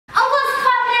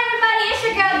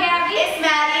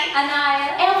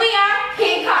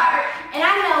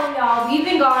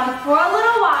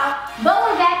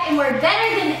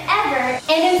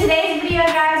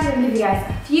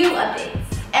few updates.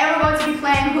 And we're going to be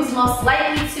playing Who's Most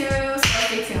Likely To, so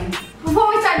stay tuned. Before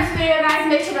we start this video, guys,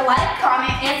 make sure to like,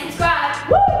 comment, and subscribe.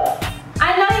 Woo!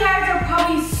 I know you guys are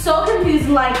probably so confused,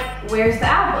 like, where's the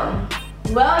album?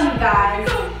 Well, you guys,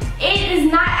 it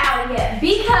is not out yet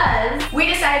because we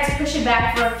decided to push it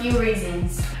back for a few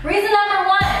reasons. Reason number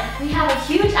one, we have a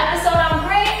huge episode on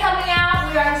Brand coming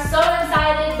out. We are so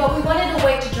excited, but we wanted to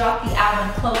wait to drop the album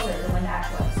closer to when the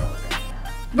actual episode is coming out.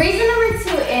 Reason number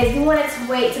two is we wanted to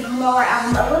wait to promote our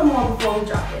album a little more before we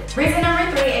drop it. Reason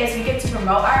number three is we get to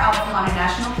promote our album on a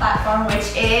national platform,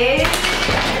 which is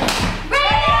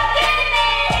Radio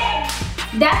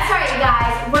Disney! That's right,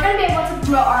 guys. We're going to be able to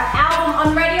promote our album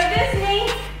on Radio Disney.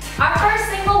 Our first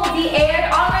single will be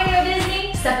aired on Radio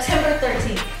Disney September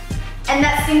 13th. And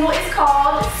that single is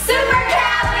called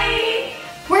Super.cali!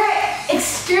 We're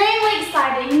extremely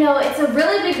excited. You know, it's a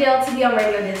really big deal to be on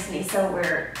Radio Disney, so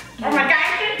we're... Oh my God,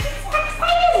 it's so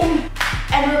exciting!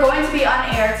 And we're going to be on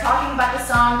air talking about the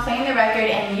song, playing the record,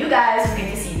 and you guys will get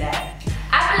to see that.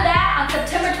 After that, on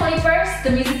September 21st,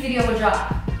 the music video will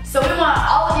drop. So we want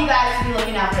all of you guys to be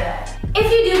looking out for that. If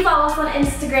you do follow us on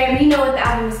Instagram, you know what the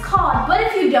album is called. But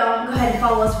if you don't, go ahead and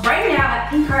follow us right now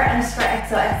at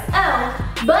pinkheart_XOXO.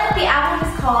 But the album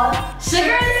is called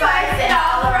Sugar and Spice and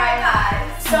All the Right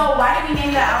Vibes. So why did we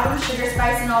name the album Sugar,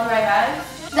 Spice and All the Right Vibes?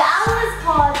 The album is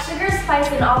called Sugar, Spice,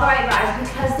 and All the Right Vibes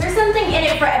because there's something in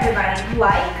it for everybody.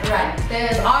 Like, right,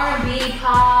 there's R&B,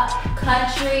 pop,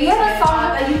 country. We have a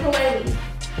song with a ukulele.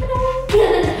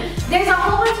 There's a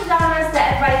whole bunch of genres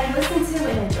that everybody can listen to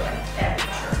and enjoy.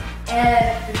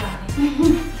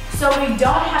 Everybody. So we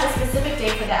don't have a specific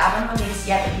date for the album release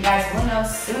yet, but you guys will know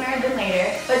sooner than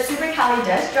later. But Super.cali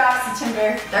does drop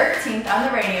September 13th on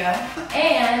the radio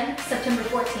and September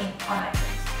 14th on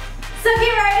iTunes. So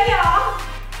get ready, y'all,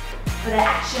 for the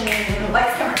action.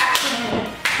 Lights, camera, action.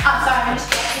 I'm sorry, Miss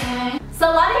Jackson. So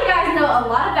a lot of you guys know a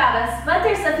lot about us, but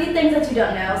there's a few things that you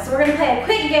don't know. So we're gonna play a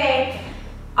quick game.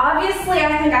 Obviously,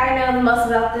 I think I know the most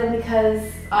about them because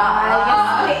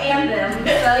I am them.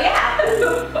 So yeah,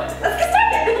 let's get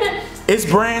started. It's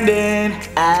Brandon.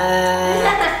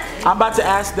 I'm about to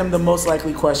ask them the most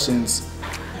likely questions.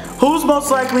 Who's most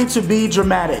likely to be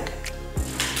dramatic?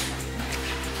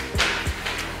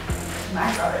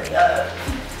 Mine's already up.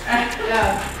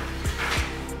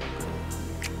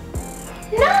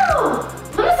 No!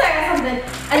 Let me tell you something.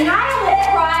 Anaya will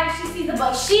cry if she sees a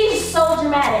bug. She's so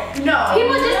dramatic. No.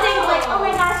 People just think like, oh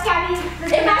my gosh, Gabby.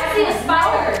 If I see a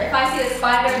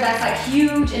spider, that's like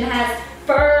huge and has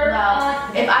fur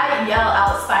on. If I yell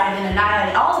out spider, then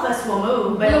Anaya, all of us will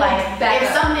move. But like, if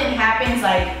something happens,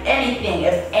 like anything,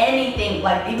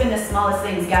 like even the smallest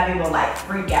things, Gabby will like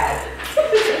freak out.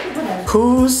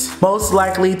 Who's most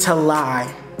likely to lie?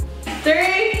 3,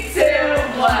 2,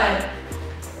 1.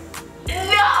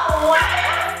 No!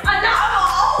 I'm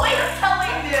always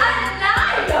telling them.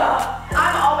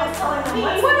 I'm always telling them.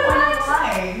 What am I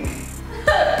lying?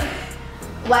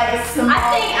 Like a small. I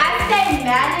say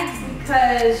Maddox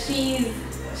because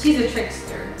she's a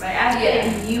trickster. Like I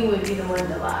think you would be the one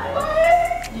to lie.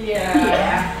 What?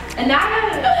 Yeah.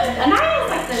 Anaya's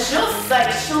like this.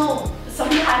 She'll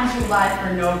sometimes you lie for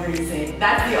no reason.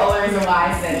 That's the only reason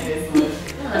why I said this one.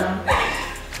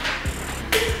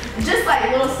 Just like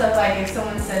little stuff, like if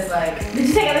someone says like, did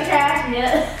you take out the trash?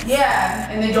 Yeah. Yeah,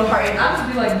 and then you'll hurry. I'll just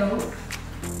be like, no.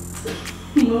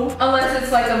 No. Unless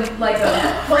it's like a play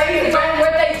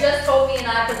where they just told me and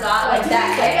I forgot, like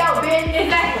that. Take out, Ben.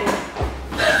 Exactly.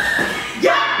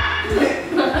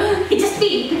 Yeah. He just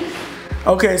feed.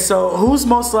 Okay, so who's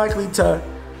most likely to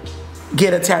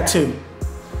get a tattoo?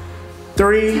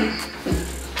 3,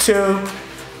 2,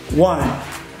 1.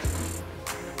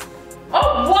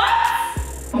 Oh, what?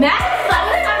 Matt's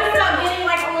like talking about getting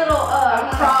like a little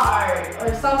cross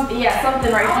or something. Yeah,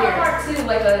 something right here. Heart too,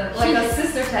 like a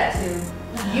sister tattoo.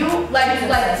 You like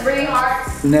 3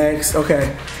 hearts. Next,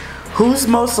 okay. Who's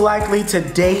most likely to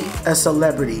date a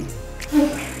celebrity?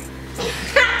 Just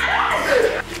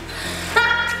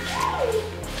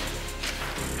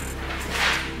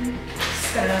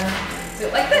gonna do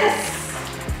it like this.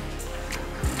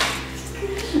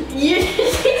 She's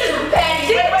just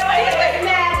petty.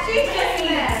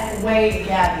 Wait,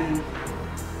 Gabby.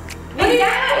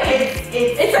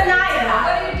 It's Anaya. What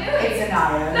are you doing? It's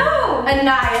Anaya. No.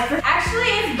 Anaya.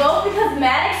 Actually, it's both because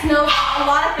Maddox knows a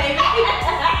lot of famous people.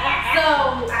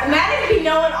 So Maddox be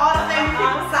knowing all the famous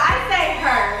people. So I say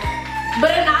her.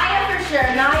 But Anaya for sure.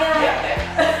 Anaya.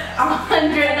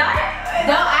 100.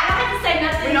 No, I don't have to say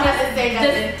nothing. We don't have to say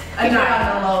nothing. Anaya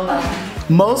on the low low.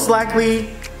 Most likely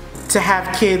to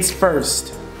have kids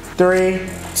first. 3,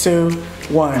 2,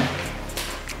 1.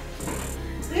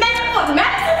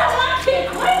 Maddox doesn't want kids.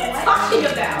 What?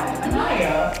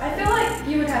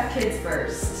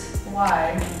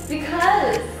 Why?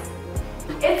 Because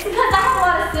It's because I have a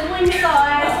lot of siblings, so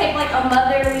I take like a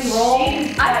motherly role.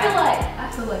 I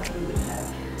feel like we would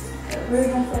have kids. What were you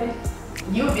gonna say?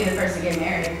 You would be the first to get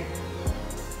married.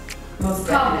 Most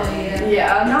Probably, definitely.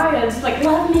 Yeah, Naya just like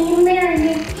love me and marry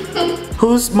me.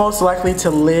 Who's most likely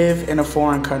to live in a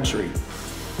foreign country?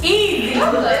 Easy.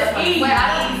 That's fine. Easy. Wait,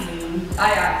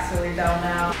 I actually don't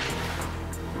know.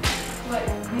 What?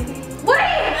 Maybe? Wait,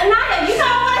 Naya, you know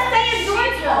I want to stay in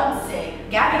Georgia. Homesick.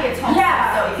 Gabby gets homesick.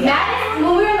 Yeah, So easy. Madison,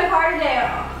 when we were in the car today,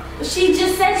 she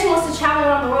just said she wants to travel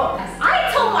around the world. I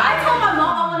told my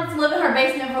mom I wanted to live in her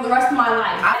basement for the rest of my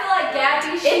life. I feel like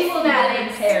Gabby, she will live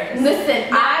in Paris. Listen,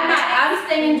 I'm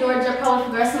staying in Georgia probably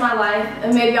for the rest of my life,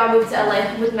 and maybe I'll move to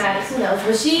LA with Maddox, who knows?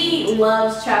 But she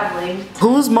loves traveling.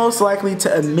 Who's most likely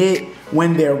to admit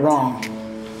when they're wrong?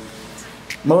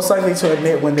 Most likely to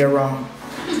admit when they're wrong.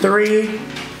 3,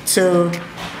 2,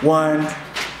 1.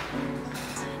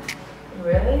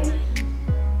 Really?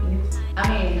 I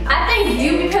mean, I think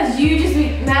you, because you just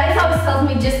Maddox always tells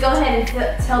me just go ahead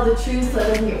and tell the truth so it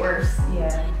doesn't get worse.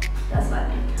 yeah. That's what I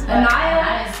think. And Anaya,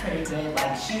 Naya's pretty good.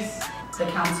 Like, she's the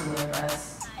counselor of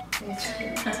us.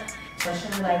 So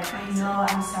she'll be like, I know,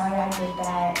 I'm sorry I did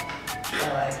that. So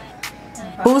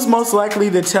like, Who's most likely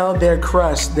to tell their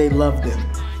crush they love them?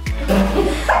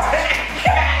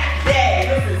 dang,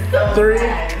 this is so 3,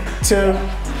 bad. 2,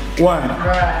 1.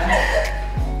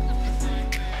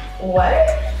 What?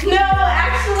 no,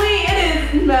 actually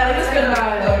it is Maddox and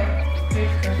Anaya.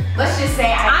 Let's just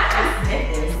say I just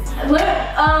did this.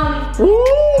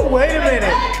 Woo, wait a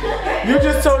minute. You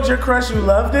just told your crush you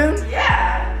loved him?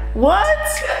 Yeah. What?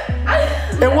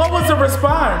 And what was the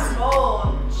response?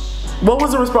 Oh. What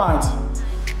was the response?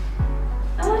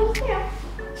 Oh, yeah.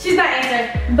 She's not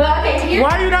answering. But okay, here's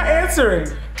Why are you not answering?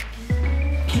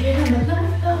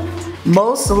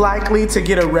 Most likely to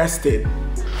get arrested.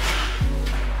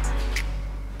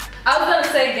 I was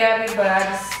gonna say Gabby, but I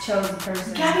just chose the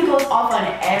person. Gabby goes off on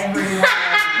everyone.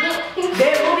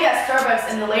 We'll be at Starbucks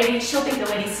and she'll think the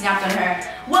lady snapped on her.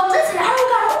 Well, listen, I don't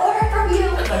got an order from you.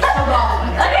 Like, she'll go off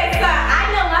on her. okay, so I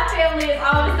know my family is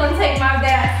always gonna take my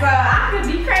back, so I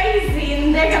could be crazy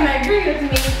and they're gonna agree with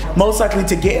me. Most likely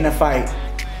to get in a fight.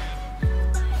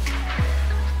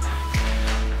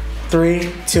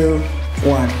 3, 2,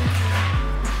 1.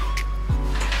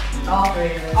 All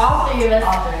three of us. All three of us.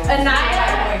 All three of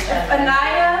us. If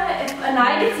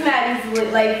Anaya gets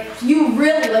mad, like you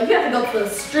really like you have to go to the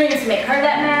strings to make her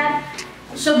that mad.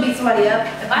 She'll beat somebody up.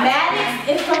 Maddox,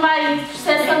 if somebody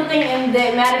says something and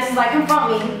then Maddox is like, come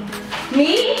from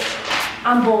me,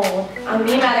 I'm bold. I'm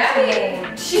being Maddox.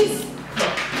 Gabby, she's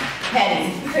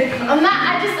Petty. I'm not.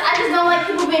 I just don't like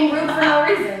people being rude for no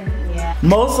reason. Yeah.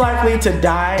 Most likely to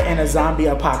die in a zombie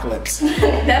apocalypse.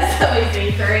 That's so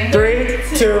easy.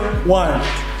 3, 2, 1.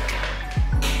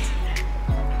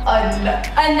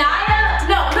 Anaya,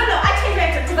 no, I changed my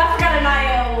answer because I forgot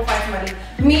Anaya will fight somebody.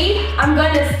 Me, I'm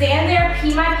going to stand there,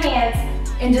 pee my pants,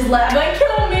 and just I'm like,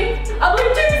 kill me. I'm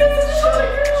like, Jesus,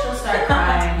 She'll start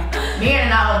crying. Me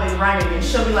and Anna will be running and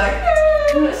she'll be like,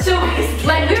 she'll be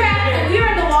like, we were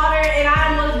in the water and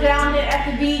I almost drowned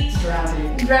at the beach.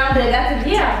 Drowned at the,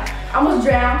 yeah. I almost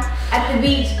drowned at the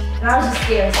beach and I was just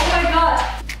scared. oh my god.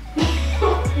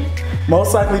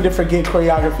 Most likely to forget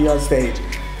choreography on stage.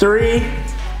 3,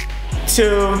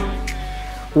 2,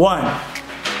 1.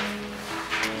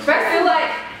 First, I feel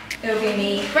like it'll be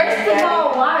me. First of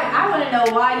all, why? I want to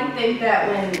know why you think that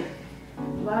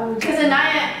why would because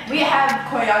Anaya, we have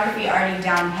choreography already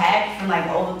down pat from like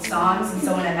old songs, and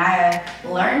so when Anaya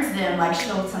learns them, like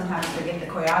she'll sometimes forget the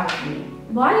choreography.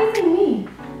 Why do you think me?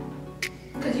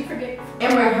 Because you forget.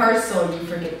 In rehearsal, you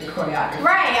forget the choreography.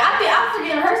 Right, I'll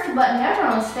forget rehearsal, but never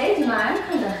on stage, and I'm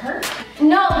kind of hurt.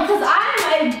 No, because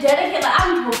I'm a dedicated, like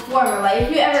I'm a performer. Like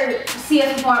if you ever see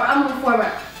us perform, I'm a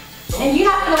performer. And you're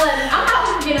not gonna I'm not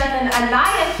gonna forget nothing.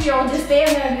 Anaya here will just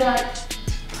stand there and be like,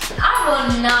 I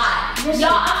will not.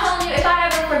 Y'all, I'm telling you, if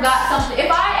I ever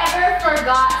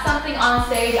forgot something on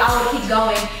stage, I would keep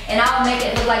going and I would make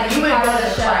it look like You would go to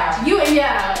the crowd.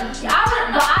 yeah. I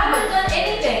wouldn't have done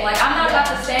anything. Like I'm not about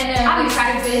to stand there and I'll be be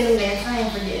practicing there. I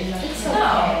ain't forgetting nothing.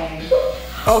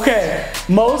 No. Okay,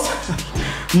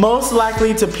 most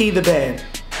likely to pee the bed.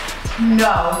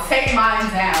 No, take mine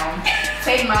down.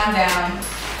 Take mine down.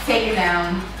 Take it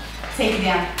down. Take it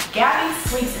down. Gabby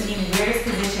sleeps in the weirdest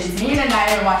positions. Me and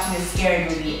Anaya were watching a scary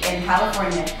movie in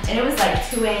California, and it was like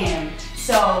 2 a.m.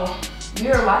 So we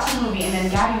were watching the movie, and then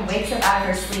Gabby wakes up out of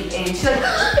her sleep, and she's like,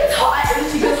 it's hot, and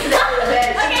she goes to the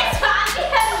bed. Okay, it's fine.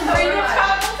 I have breathing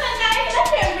problems tonight, and I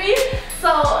can't breathe.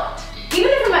 So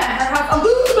even if I'm at her house, I'm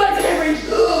I can't breathe.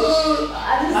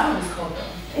 That was cold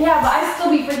though. Yeah, but I still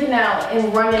be freaking out.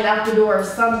 and running out the door or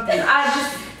something.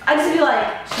 I just be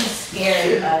like, She's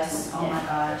scared of us. Oh my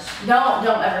gosh.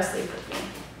 don't ever sleep with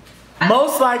me.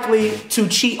 Most likely to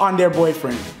cheat on their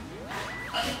boyfriend.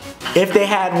 If they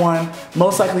had one,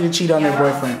 most likely to cheat on their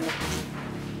boyfriend.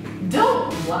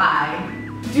 Don't lie.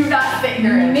 Do not sit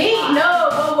here and Me? lie. No.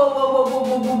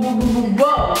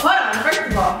 Whoa. Hold on. First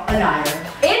of all, Anaya.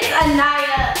 it's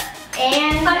Anaya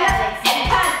and Maddox.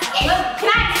 Look, can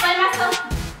I explain myself?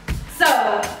 So,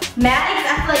 Maddox,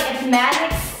 I feel like if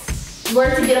Maddox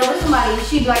were to get over somebody,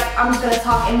 she'd be like, I'm just gonna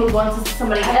talk and move on to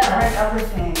somebody I else. break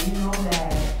everything. You know that.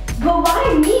 But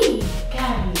why me?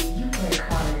 Gabby, you break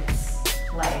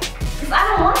hearts. Like, Because I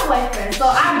don't want a boyfriend, so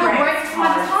I'm gonna break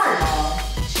somebody's heart.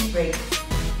 She breaks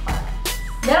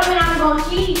hearts. That don't mean I'm gonna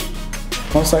cheat.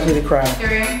 Most likely to cry.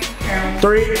 Carry.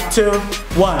 3, 2,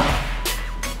 1.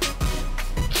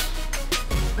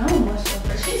 Oh, what's the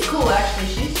first? She's cool actually.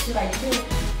 She's like, she'll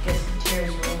get some tears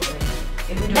real quick.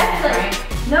 If we do That's it like,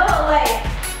 right. no, like,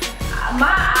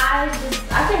 my eyes just,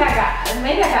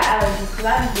 maybe I got allergies because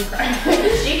I just be crying.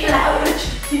 She can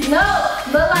allergies. No,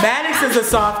 but like. Maddox is a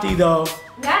softie though.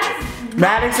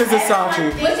 Maddox is a softie.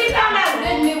 When she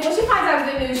finds out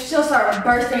good news, she'll start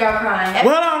bursting out crying.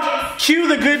 Well, cue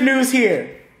the good news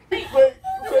here.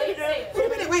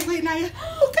 Wait, Naya.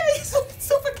 Okay, so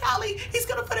super.cali. He's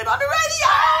gonna put it on the radio.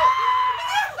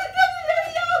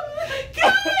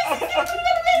 Guys, he's gonna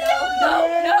put it on the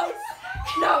radio.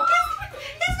 No.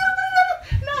 He's gonna put it on.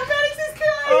 No, Maddox is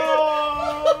crying.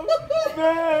 Oh,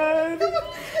 man.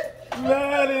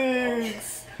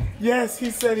 Maddox. Yes, he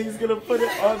said he's gonna put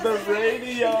it on the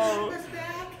radio.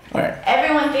 Alright.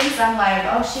 Everyone thinks I'm like,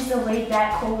 oh, she's a laid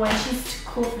back cool one. She's too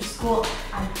cool for school.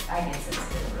 I get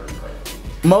sensitive really quickly.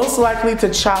 Most likely to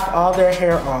chop all their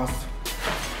hair off.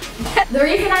 The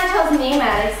reason I chose me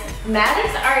and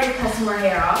Maddox already cut some more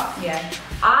hair off. Yeah.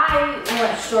 I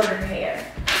want shorter hair.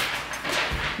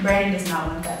 Brandon does not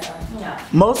want that though. No.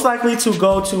 Most likely to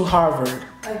go to Harvard.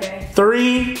 Okay.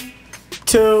 3,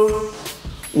 2,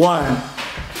 1.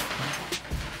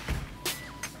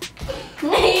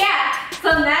 Yeah. So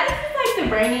Maddox is like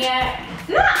the brainiac.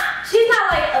 She's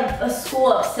not like a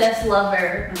school obsessed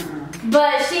lover,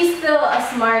 but she's still a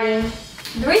smartie.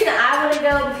 The reason I want to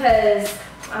go because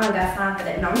I don't got time for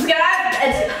that. No, I'm just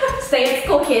gonna stay at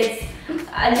school, kids.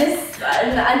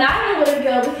 Anaya would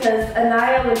go because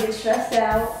Anaya would get stressed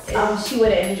out and she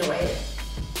wouldn't enjoy it.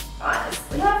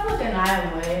 Honestly. No, I feel like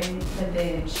Anaya would, but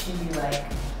then she'd be like,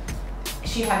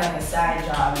 she'd have like a side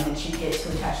job and then she'd get too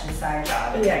attached to the side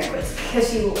job. And Yeah,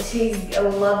 because she's a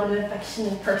loving and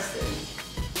affectionate person.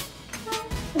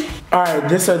 Alright,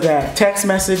 this or that. Text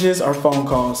messages or phone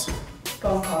calls.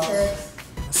 Phone calls.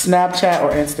 Snapchat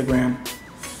or Instagram.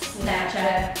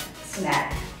 Snapchat.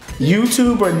 Snap.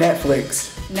 YouTube or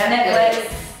Netflix.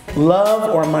 Netflix.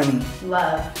 Love or money.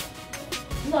 Love.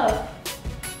 Love.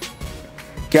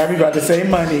 Gabby about to say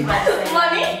money. Money?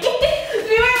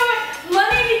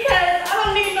 Money because I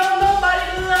don't need nobody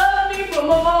to love me but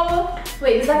my mama.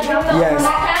 Wait, does that count though? Yes.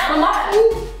 My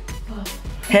mama.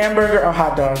 Hamburger or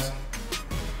hot dogs.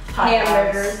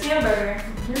 Hamburgers. Hamburger.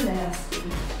 You're nasty.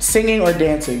 Singing or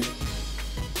dancing.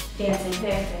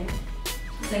 Dancing.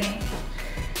 Singing.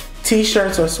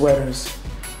 T-shirts or sweaters.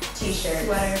 T-shirts.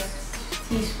 Sweaters.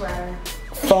 T-sweater.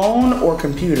 Phone or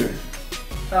computer.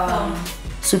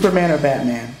 Superman or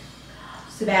Batman.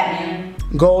 Batman.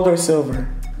 Gold or silver.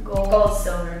 Gold,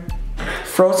 silver.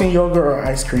 Frozen yogurt or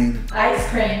ice cream. Ice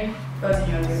cream. Frozen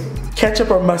yogurt.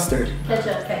 Ketchup or mustard.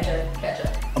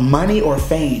 Ketchup. Money or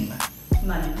fame.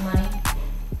 Money.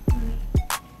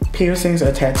 Piercings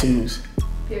or tattoos.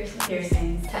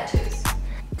 Piercings. Tattoos.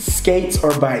 Skates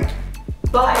or bike.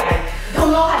 Bike.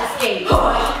 Don't know how to skate.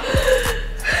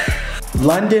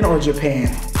 London or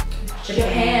Japan.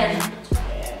 Japan.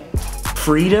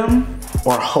 Freedom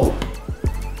or hope.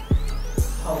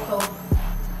 Hope.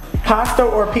 Pasta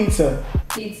or pizza.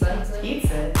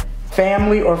 Pizza.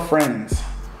 Family or friends.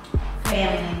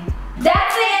 Family.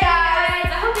 That's it, guys.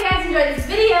 I hope you guys enjoyed this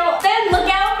video. Then look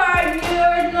out for our new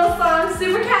original song,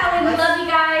 super.cali. We love you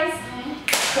guys.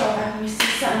 Go around, you see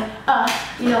something.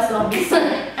 You know it's gonna be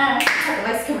something. Talk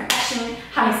like camera action.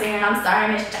 How me singing? I'm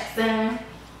sorry, Miss Jackson.